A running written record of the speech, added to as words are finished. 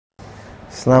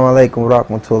Assalamu alaikum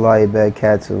warahmatullahi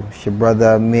wabarakatuh. It's your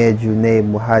brother Amir Junaid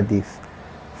Muhadith,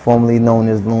 formerly known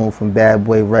as Loon from Bad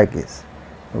Boy Records.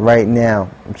 Right now,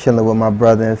 I'm chilling with my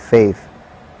brother in faith,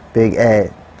 Big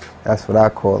Ed. That's what I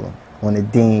call him, on the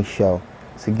Dean Show.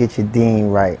 So get your Dean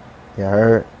right. You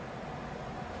heard?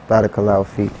 Barakallahu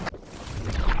feet.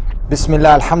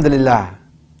 Bismillah, alhamdulillah.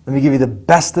 Let me give you the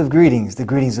best of greetings, the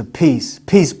greetings of peace.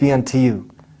 Peace be unto you.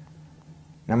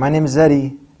 Now, my name is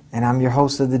Eddie, and I'm your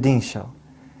host of the Dean Show.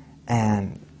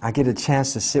 And I get a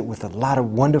chance to sit with a lot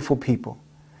of wonderful people.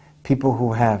 People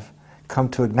who have come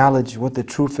to acknowledge what the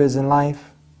truth is in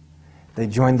life. They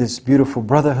joined this beautiful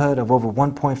brotherhood of over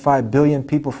 1.5 billion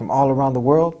people from all around the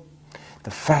world.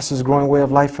 The fastest growing way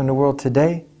of life in the world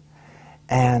today.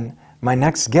 And my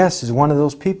next guest is one of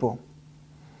those people.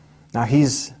 Now,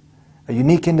 he's a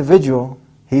unique individual.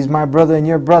 He's my brother and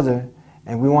your brother.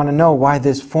 And we want to know why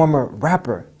this former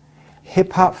rapper,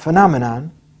 hip-hop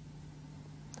phenomenon,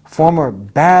 former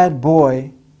bad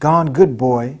boy, gone good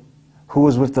boy, who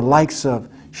was with the likes of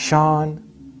Sean,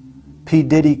 P.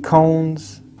 Diddy,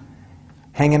 Combs,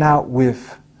 hanging out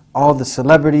with all the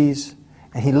celebrities,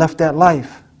 and he left that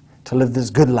life to live this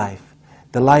good life,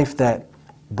 the life that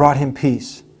brought him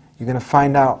peace. You're going to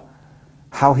find out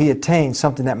how he attained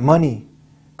something that money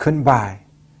couldn't buy.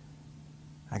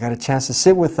 I got a chance to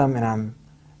sit with him, and I'm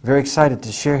very excited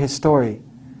to share his story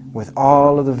with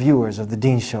all of the viewers of The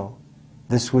Dean Show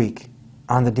this week.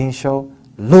 On The Dean Show,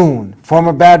 Loon,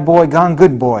 former bad boy, gone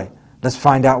good boy. Let's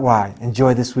find out why.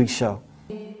 Enjoy this week's show.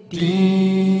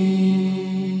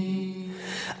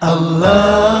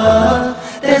 Allah,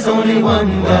 there's only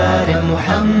one God and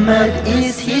Muhammad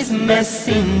is his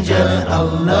messenger.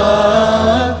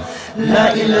 Allah,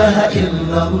 la ilaha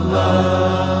illallah.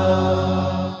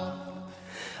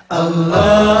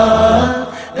 Allah,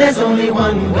 there's only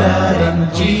one God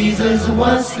and Jesus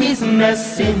was his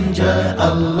messenger.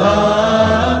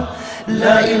 Allah,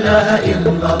 la ilaha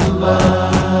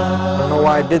illallah. I don't know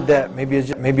why I did that. Maybe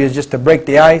it's just to break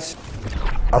the ice.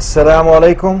 Assalamu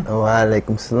alaikum. Wa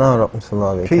alaikum salam wa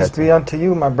rahmatullahi wa Peace barakatuh. be unto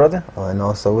you, my brother. Oh, and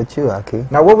also with you, Aki.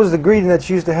 Now, what was the greeting that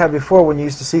you used to have before when you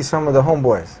used to see some of the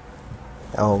homeboys?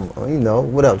 You know,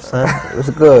 what up, son? What's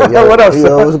good? Yo, What up, yo,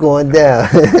 son? what's going down?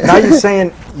 Now you're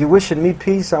saying you wishing me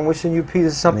peace, I'm wishing you peace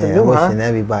is something Man, new, I'm huh? wishing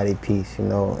everybody peace, you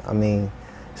know. I mean,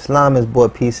 Islam has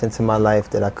brought peace into my life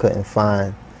that I couldn't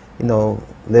find, you know,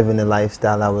 living the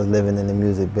lifestyle I was living in the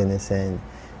music business. And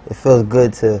it feels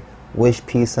good to wish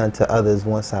peace unto others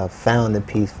once I've found the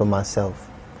peace for myself.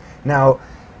 Now,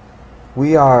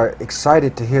 we are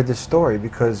excited to hear this story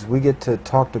because we get to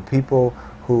talk to people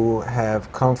who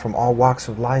have come from all walks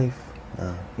of life.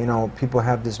 You know, people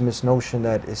have this misnotion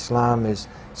that Islam is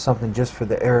something just for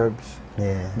the Arabs.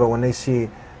 Yeah. But when they see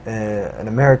an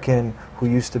American who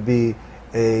used to be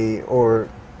or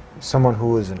someone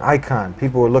who is an icon,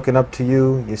 people are looking up to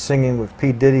you. You're singing with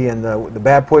P. Diddy and the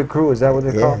Bad Boy Crew. Is that what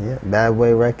they're called? Yeah. Bad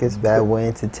Boy Records, Bad Boy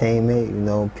Entertainment. You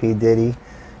know, P. Diddy,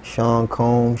 Sean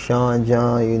Combs, Sean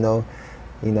John. You know,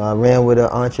 I ran with an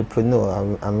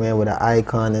entrepreneur. I ran with an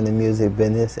icon in the music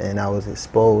business, and I was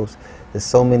exposed to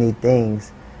so many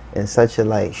things in such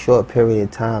a short period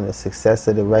of time. The success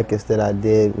of the records that I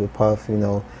did with Puff, you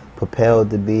know, propelled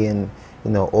to be in,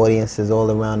 you know, audiences all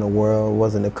around the world. It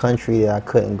wasn't a country that I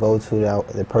couldn't go to that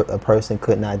a person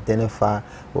couldn't identify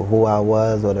with who I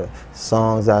was, or the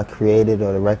songs I created,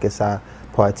 or the records I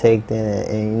partaked in.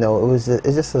 And you know, it's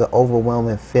just an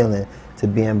overwhelming feeling to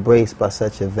be embraced by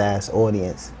such a vast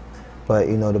audience. But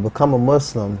you know, to become a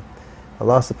Muslim,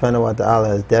 Allah subhanahu wa ta'ala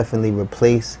has definitely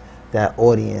replaced that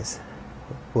audience,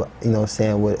 you know,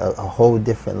 saying with a whole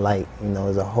different light. You know,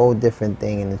 it's a whole different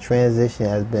thing, and the transition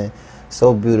has been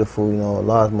so beautiful. You know,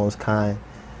 Allah's most kind.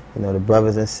 You know, the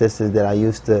brothers and sisters that I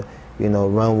used to, you know,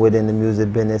 run with in the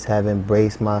music business have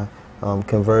embraced my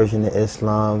conversion to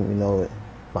Islam. You know,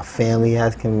 my family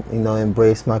has,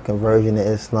 embraced my conversion to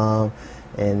Islam,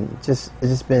 and it's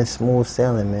just been smooth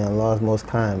sailing, man. Allah's most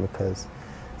kind, because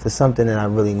it's something that I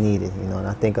really needed, you know, and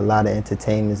I think a lot of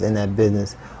entertainers in that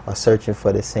business are searching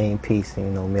for the same peace, and,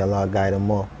 you know, may Allah guide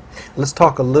them all. Let's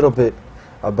talk a little bit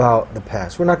about the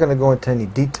past. We're not going to go into any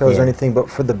details or anything, but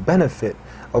for the benefit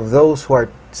of those who are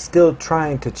still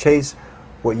trying to chase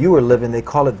what you were living, they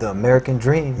call it the American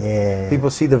dream. Yeah.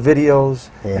 People see the videos,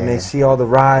 and they see all the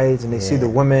rides, and they see the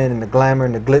women and the glamour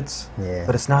and the glitz,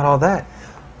 but it's not all that.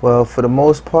 Well, for the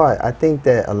most part, I think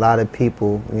that a lot of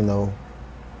people, you know,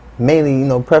 mainly, you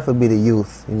know, preferably the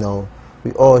youth, you know,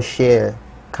 we all share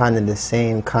kind of the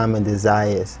same common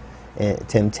desires and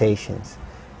temptations.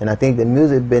 And I think the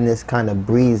music business kind of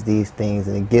breeds these things,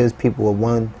 and it gives people a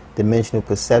one-dimensional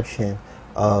perception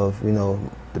of, you know,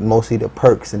 mostly the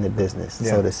perks in the business,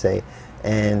 Yeah. so to say.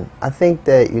 And I think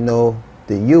that, you know,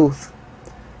 the youth,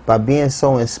 by being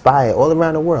so inspired all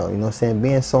around the world, you know what I'm saying,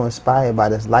 being so inspired by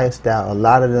this lifestyle, a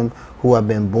lot of them who have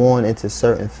been born into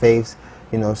certain faiths,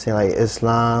 you know what I'm saying, like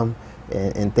Islam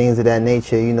and things of that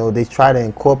nature, you know, they try to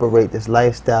incorporate this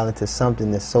lifestyle into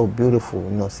something that's so beautiful, you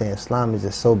know what I'm saying. Islam is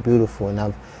just so beautiful, and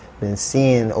I've been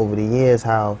seeing over the years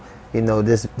how, you know,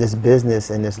 this business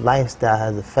and this lifestyle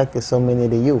has affected so many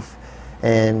of the youth.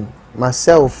 And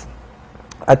myself,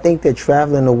 I think that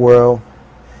traveling the world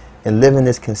and living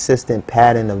this consistent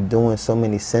pattern of doing so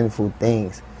many sinful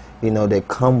things, you know, that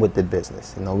come with the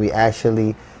business. You know, we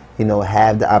actually, you know,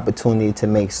 have the opportunity to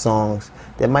make songs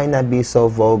that might not be so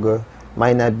vulgar,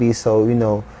 might not be so, you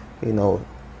know,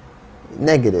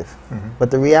 negative. Mm-hmm.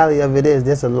 But the reality of it is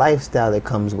there's a lifestyle that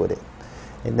comes with it.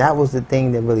 And that was the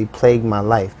thing that really plagued my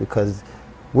life, because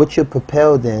what you're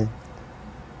propelled in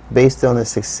based on the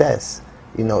success,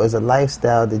 you know, is a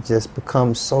lifestyle that just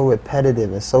becomes so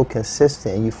repetitive and so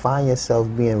consistent, and you find yourself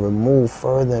being removed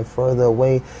further and further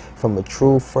away from a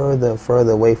truth, further and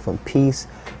further away from peace,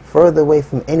 further away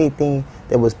from anything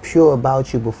that was pure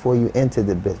about you before you entered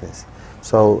the business.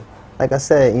 So, like I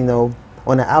said, you know,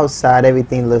 on the outside,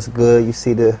 everything looks good. You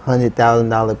see the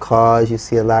 $100,000 cars. You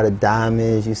see a lot of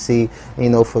diamonds. You see, you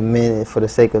know, for men, for the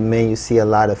sake of men, you see a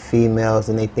lot of females,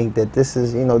 and they think that this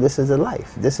is, you know, this is a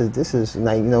life. This is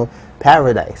like, you know,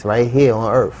 paradise right here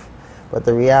on earth. But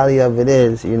the reality of it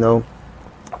is, you know,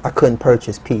 I couldn't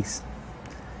purchase peace.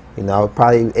 You know, I was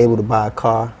probably able to buy a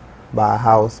car, buy a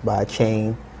house, buy a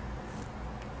chain.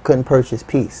 Couldn't purchase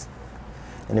peace.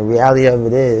 And the reality of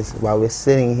it is, while I'm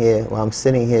sitting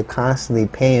here constantly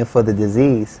paying for the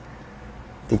disease,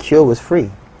 the cure was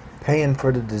free. Paying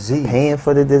for the disease. Paying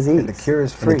for the disease. And the cure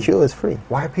is free. And the cure is free.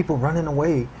 Why are people running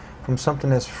away from something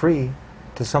that's free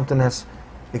to something that's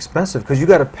expensive? Because you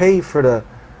got to pay for the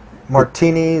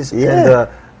martinis and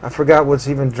the, I forgot what's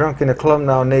even drunk in the club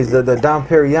nowadays, the Dom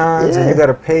Perignons, and you got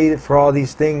to pay for all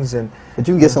these things. But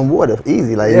you can get some water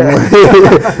easy, like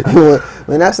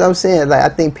when that's what I'm saying. Like, I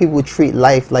think people treat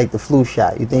life like the flu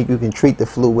shot. You think you can treat the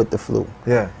flu with the flu?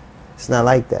 Yeah, it's not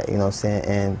like that. You know what I'm saying?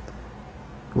 And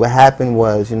what happened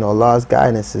was, you know, Allah's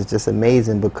guidance is just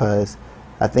amazing, because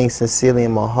I think sincerely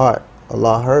in my heart,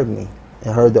 Allah heard me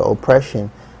and heard the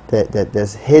oppression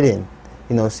that's hidden.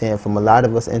 You know what I'm saying, from a lot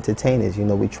of us entertainers. You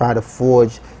know, we try to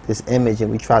forge this image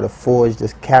and we try to forge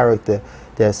this character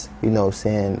that's, you know what I'm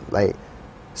saying, like,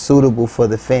 suitable for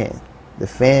the fan. The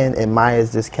fan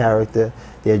admires this character,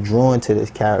 they're drawn to this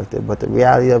character, but the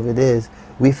reality of it is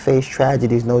we face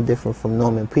tragedies no different from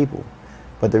normal people.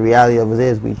 But the reality of it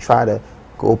is we try to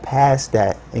go past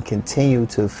that and continue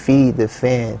to feed the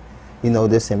fan, you know,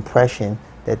 this impression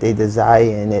that they desire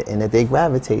and that they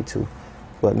gravitate to.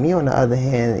 But me, on the other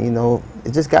hand, you know,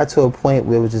 it just got to a point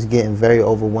where it was just getting very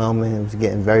overwhelming, it was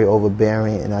getting very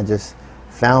overbearing, and I just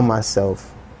found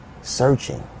myself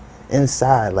searching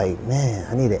inside, like, man,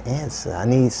 I need an answer. I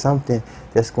need something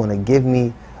that's going to give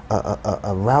me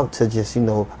a route to just, you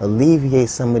know, alleviate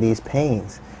some of these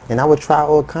pains. And I would try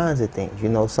all kinds of things. You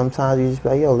know, sometimes you just be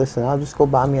like, yo, listen, I'll just go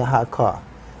buy me a hot car.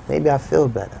 Maybe I feel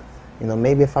better. You know,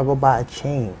 maybe if I go buy a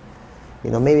chain. You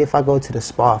know, maybe if I go to the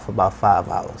spa for about 5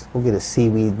 hours, go get a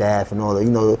seaweed bath and all the, you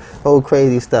know, whole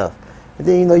crazy stuff. And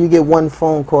then, you know, you get one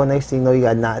phone call, next thing you know, you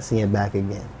got knots in your back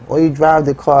again. Or you drive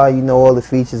the car, you know all the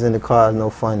features in the car is no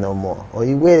fun no more. Or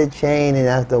you wear the chain, and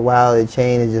after a while the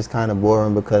chain is just kind of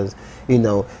boring because, you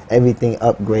know, everything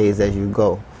upgrades as you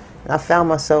go. And I found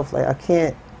myself like, I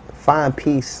can't find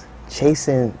peace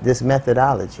chasing this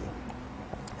methodology.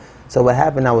 So what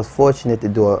happened, I was fortunate to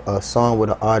do a song with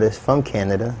an artist from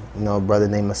Canada, you know, a brother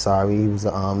named Masari. He was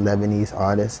a Lebanese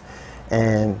artist.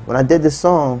 And when I did the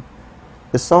song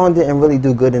didn't really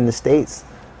do good in the States,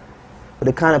 but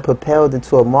it kind of propelled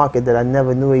into a market that I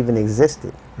never knew even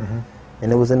existed. Mm-hmm.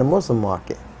 And it was in the Muslim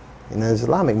market, in the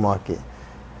Islamic market.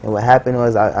 And what happened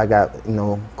was I got, you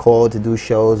know, called to do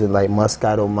shows in like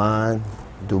Muscat, Oman,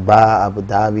 Dubai, Abu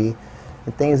Dhabi,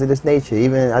 and things of this nature.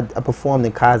 Even I performed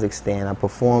in Kazakhstan. I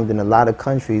performed in a lot of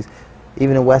countries,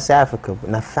 even in West Africa.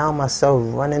 And I found myself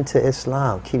running to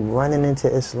Islam, keep running into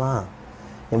Islam.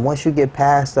 And once you get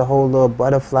past the whole little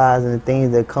butterflies and the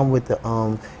things that come with the,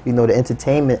 you know, the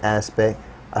entertainment aspect,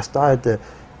 I started to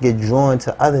get drawn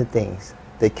to other things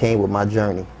that came with my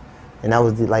journey. And that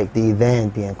was like the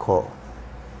adhan being called.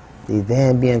 The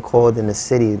adhan being called in the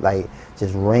city, like,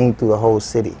 just rang through the whole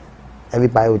city.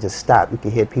 Everybody would just stop. You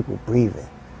could hear people breathing.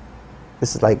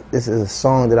 This is a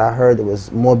song that I heard that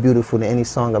was more beautiful than any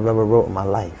song I've ever wrote in my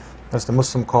life. That's the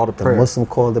Muslim call to prayer. The Muslim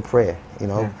call to prayer, you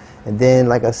know. Yeah. And then,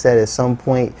 like I said, at some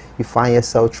point you find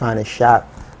yourself trying to shop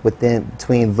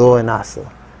between Dhuhr and Asr.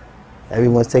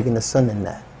 Everyone's taking the Sunnah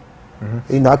nap.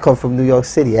 You know, I come from New York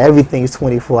City. Everything is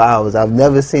 24 hours. I've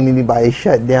never seen anybody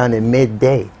shut down at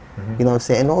midday. You know what I'm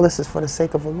saying? And all this is for the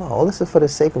sake of Allah. All this is for the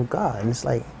sake of God. And it's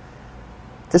like,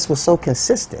 this was so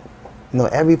consistent. You know,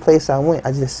 every place I went,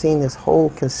 I just seen this whole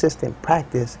consistent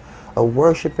practice of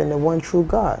worshiping the one true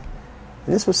God.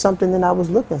 And this was something that I was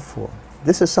looking for.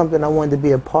 This is something I wanted to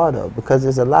be a part of, because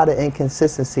there's a lot of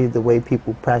inconsistency the way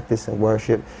people practice and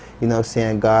worship, you know what I'm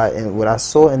saying, God. And what I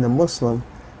saw in the Muslim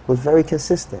was very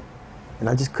consistent. And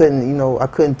I just couldn't, you know, I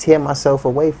couldn't tear myself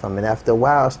away from it. After a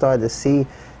while, I started to see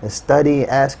and study,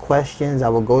 ask questions. I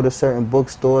would go to certain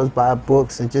bookstores, buy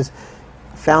books, and just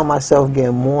found myself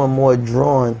getting more and more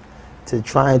drawn to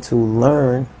trying to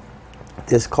learn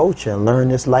this culture, learn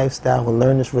this lifestyle, and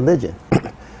learn this religion.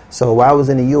 So while I was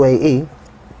in the UAE,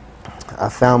 I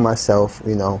found myself,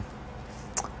 you know,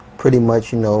 pretty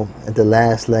much, you know, at the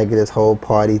last leg of this whole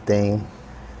party thing.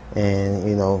 And,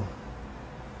 you know,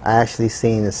 I actually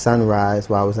seen the sunrise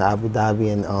while I was in Abu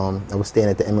Dhabi, and I was staying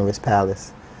at the Emirates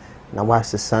Palace. And I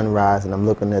watched the sunrise, and I'm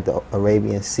looking at the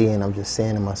Arabian Sea, and I'm just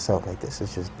saying to myself, like, this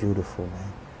is just beautiful,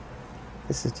 man.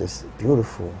 This is just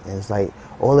beautiful. And it's like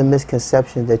all the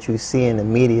misconceptions that you see in the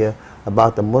media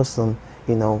about the Muslim,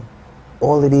 you know,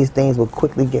 all of these things were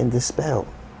quickly getting dispelled,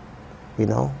 you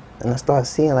know. And I started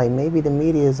seeing, like, maybe the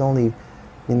media is only,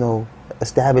 you know,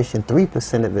 establishing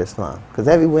 3% of Islam. Because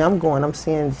everywhere I'm going, I'm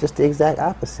seeing just the exact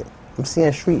opposite. I'm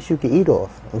seeing streets you can eat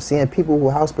off. I'm seeing people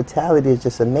whose hospitality is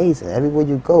just amazing. Everywhere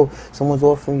you go, someone's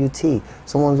offering you tea,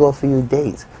 someone's offering you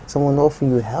dates, someone's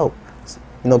offering you help.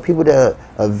 You know, people that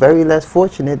are very less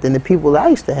fortunate than the people I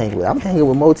used to hang with. I'm hanging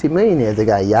with multimillionaires. They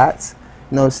got yachts,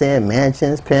 you know what I'm saying,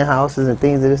 mansions, penthouses, and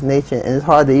things of this nature. And it's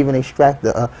hard to even extract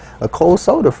a cold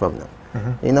soda from them.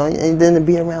 You know, and then to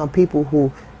be around people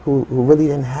who really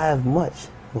didn't have much,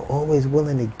 were always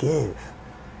willing to give,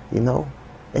 you know,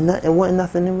 and want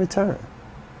nothing in return,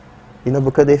 you know,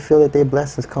 because they feel that their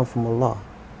blessings come from Allah.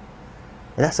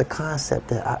 And that's a concept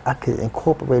that I could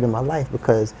incorporate in my life,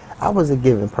 because I was a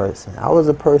giving person. I was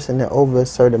a person that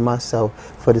overasserted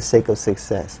myself for the sake of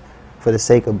success, for the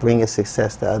sake of bringing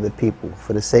success to other people,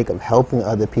 for the sake of helping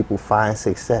other people find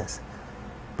success.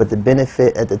 But the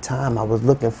benefit at the time, I was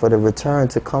looking for the return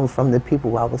to come from the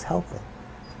people I was helping.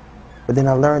 But then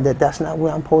I learned that that's not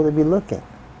where I'm supposed to be looking.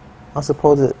 I'm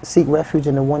supposed to seek refuge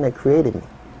in the one that created me.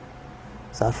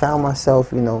 So I found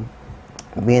myself, you know,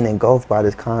 being engulfed by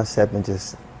this concept and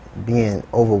just being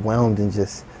overwhelmed and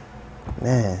just,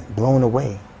 man, blown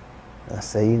away. And I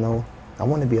say, you know, I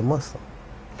want to be a Muslim.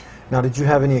 Now, did you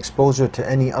have any exposure to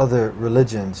any other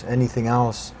religions, anything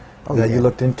else that you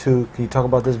looked into? Can you talk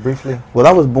about this briefly? Well,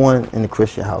 I was born in a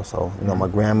Christian household. You know, my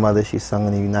grandmother, she sung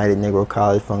in the United Negro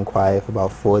College Fund Choir for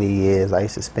about 40 years. I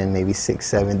used to spend maybe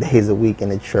 6-7 days a week in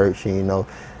the church. And, you know,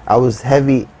 I was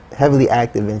heavily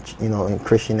active in, you know, in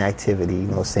Christian activity, you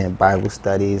know, saying Bible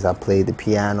studies. I played the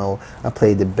piano. I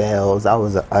played the bells. I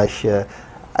was an usher.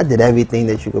 I did everything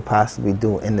that you could possibly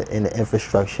do in the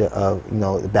infrastructure of, you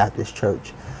know, the Baptist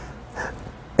church.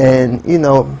 And, you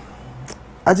know,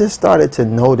 I just started to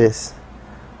notice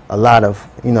a lot of,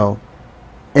 you know,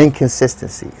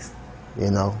 inconsistencies,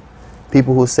 you know.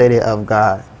 People who say they're of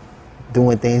God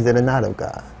doing things that are not of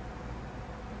God.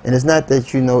 And it's not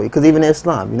that, you know, because even in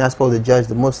Islam, you're not supposed to judge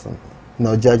the Muslim, you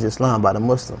know, judge Islam by the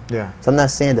Muslim. Yeah. So I'm not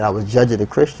saying that I was judging the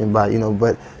Christian by, you know,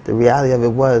 but the reality of it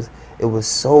was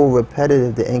so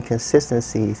repetitive, the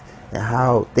inconsistencies and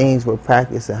how things were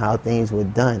practiced and how things were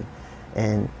done.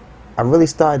 And I really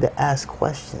started to ask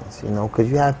questions, you know,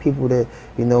 because you have people that,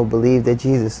 you know, believe that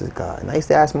Jesus is God. And I used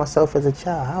to ask myself as a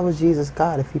child, how is Jesus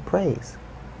God if he prays?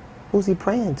 Who's he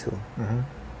praying to? And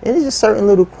it's just certain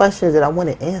little questions that I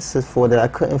wanted answers for that I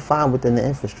couldn't find within the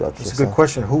infrastructure. It's a good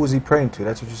question. Who was he praying to?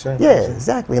 That's what you're saying? Yeah,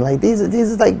 exactly. Like these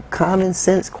are like common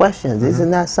sense questions. These are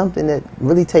not something that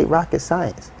really take rocket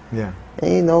science. Yeah.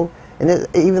 And, you know, and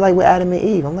even like with Adam and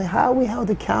Eve, I'm like, how are we held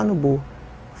accountable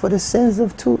for the sins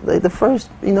of the first,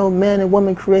 you know, man and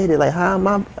woman created? Like, how am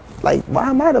I, like, why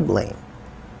am I to blame?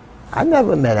 I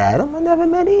never met Adam. I never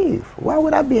met Eve. Why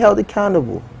would I be held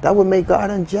accountable? That would make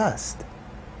God unjust.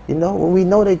 You know, when we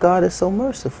know that God is so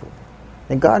merciful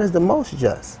and God is the most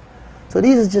just. So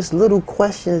these are just little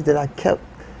questions that I kept,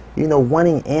 you know,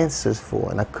 wanting answers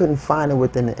for, and I couldn't find it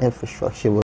within the infrastructure.